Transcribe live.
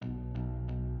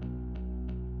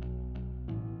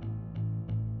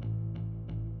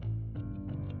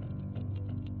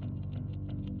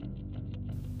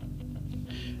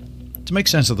To make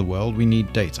sense of the world, we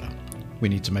need data. We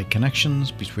need to make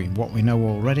connections between what we know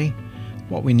already,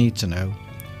 what we need to know,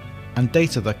 and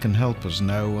data that can help us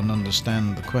know and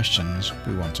understand the questions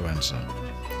we want to answer.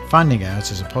 Finding Out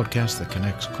is a podcast that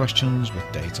connects questions with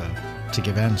data to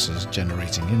give answers,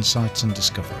 generating insights and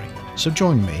discovery. So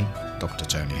join me, Dr.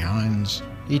 Tony Hines,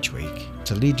 each week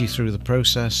to lead you through the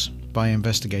process by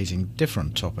investigating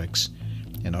different topics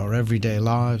in our everyday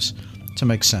lives to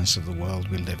make sense of the world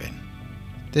we live in.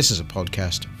 This is a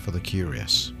podcast for the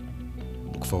curious.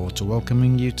 Look forward to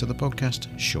welcoming you to the podcast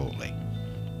shortly.